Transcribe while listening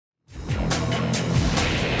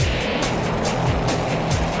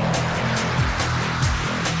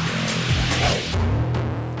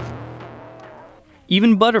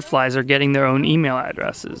Even butterflies are getting their own email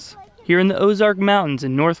addresses. Here in the Ozark Mountains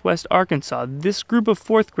in northwest Arkansas, this group of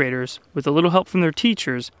fourth graders, with a little help from their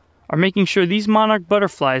teachers, are making sure these monarch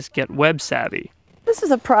butterflies get web savvy. This is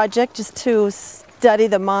a project just to study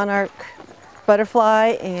the monarch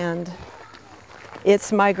butterfly and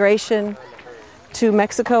its migration to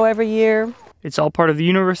Mexico every year. It's all part of the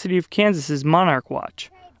University of Kansas's Monarch Watch,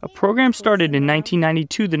 a program started in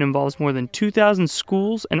 1992 that involves more than 2,000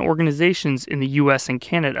 schools and organizations in the U.S. and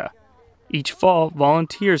Canada. Each fall,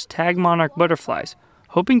 volunteers tag monarch butterflies,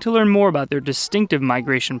 hoping to learn more about their distinctive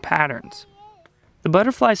migration patterns. The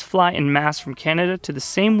butterflies fly en masse from Canada to the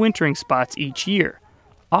same wintering spots each year,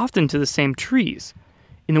 often to the same trees.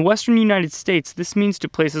 In the western United States, this means to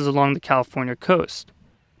places along the California coast.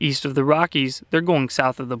 East of the Rockies, they're going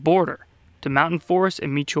south of the border, to mountain forests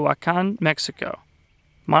in Michoacan, Mexico.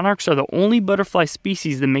 Monarchs are the only butterfly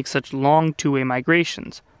species that make such long two-way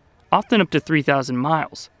migrations, often up to 3,000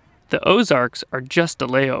 miles. The Ozarks are just a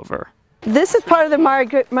layover. This is part of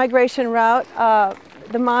the migration route.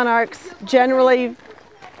 The monarchs generally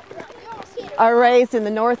are raised in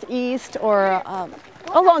the northeast or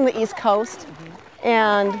along the east coast,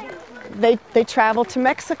 and they travel to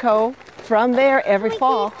Mexico from there every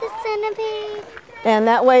fall. And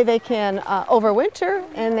that way they can overwinter,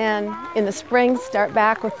 and then in the spring start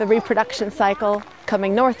back with the reproduction cycle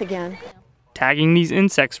coming north again. Tagging these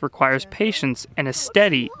insects requires patience and a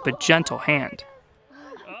steady but gentle hand.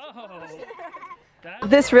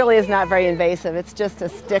 This really is not very invasive. It's just a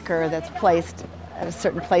sticker that's placed at a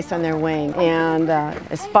certain place on their wing. And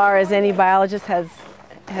as far as any biologist has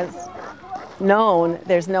known,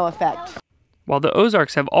 there's no effect. While the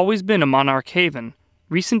Ozarks have always been a monarch haven,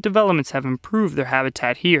 recent developments have improved their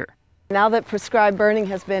habitat here. Now that prescribed burning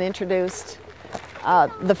has been introduced,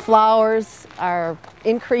 the flowers are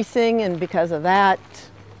increasing, and because of that,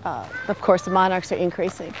 of course, the monarchs are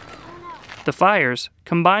increasing. The fires,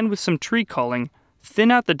 combined with some tree culling,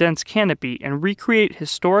 thin out the dense canopy and recreate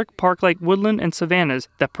historic park-like woodland and savannas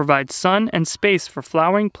that provide sun and space for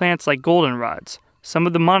flowering plants like goldenrods, some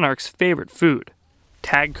of the monarchs' favorite food.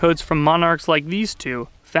 Tag codes from monarchs like these two,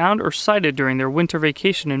 found or sighted during their winter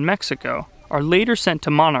vacation in Mexico, are later sent to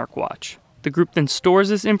Monarch Watch. The group then stores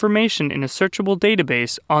this information in a searchable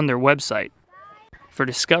database on their website. For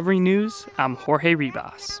Discovery News, I'm Jorge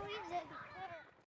Ribas.